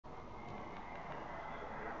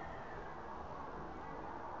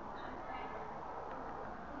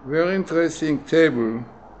very interesting table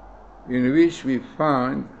in which we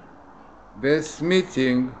find best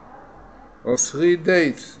meeting of 3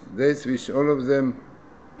 dates which all of them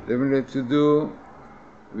have to do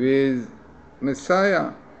with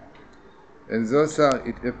Messiah. And those are,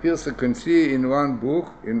 it appears you can see in one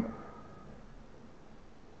book, in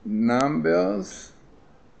Numbers,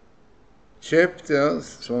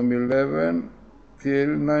 chapters from 11 till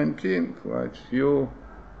 19, quite few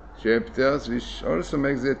chapters, which also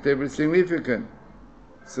makes the table significant.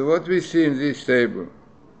 So what we see in this table,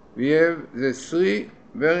 we have the 3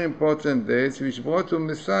 very important dates which brought to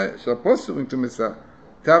Messiah, supposed to bring to Messiah.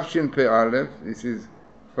 Tafshin Pe Aleph, this is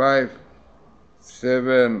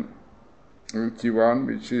 5/7/81,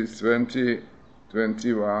 which is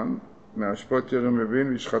 2021, מהשפות ירם מבין,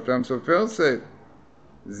 which Khatam Sofer said.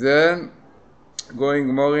 Then,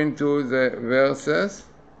 going more into the verses,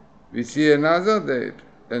 we see another date,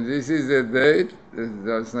 and this is the date,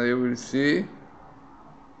 as now you will see,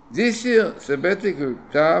 this year, sabbatical,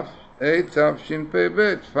 Taf 8 Tafshin Pei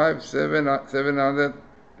Bet,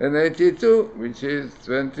 5/782, which is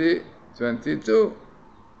 2022.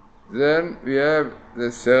 Then we have the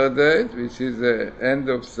 3rd date, which is the end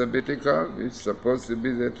of sabbatical, which is supposed to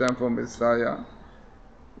be the time for Messiah,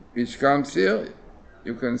 which comes here,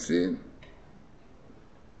 you can see.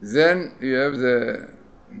 Then you have the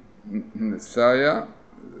Messiah,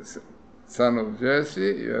 the son of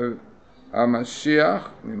Jesse, you have HaMashiach,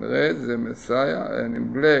 in red, the Messiah, and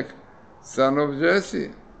in black, son of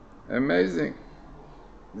Jesse. Amazing.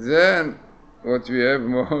 Then, what we have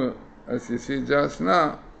more, as you see just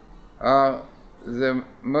now, are the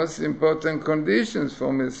most important conditions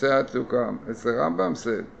for Messiah to come, as the Rambam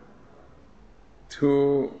said.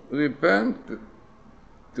 To repent,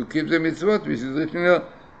 to keep the mitzvot, which is written here,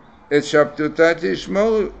 at Shabtutat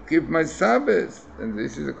Shmor, keep my Sabbath, and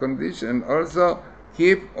this is a condition. And also,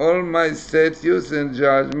 keep all my statutes and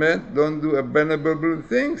judgment, don't do abominable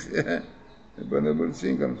things. Abominable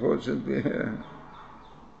things, unfortunately.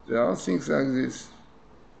 There are things like this.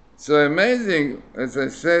 So amazing, as I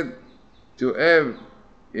said, to have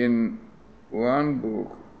in one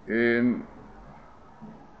book, in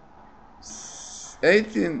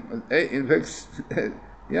 17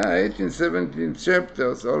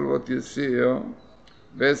 chapters, all what you see here,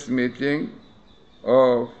 best meeting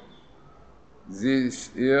of this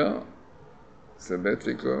year,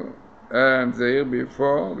 sabbatical, and the year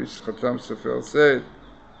before, which Khatam Sofer said,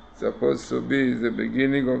 supposed to be the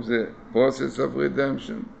beginning of the process of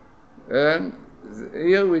redemption, and the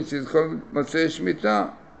year which is called Motzei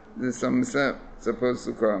Shemitah, the Messiah supposed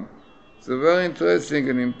to come. So very interesting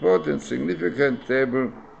and important, significant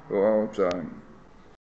table for our time.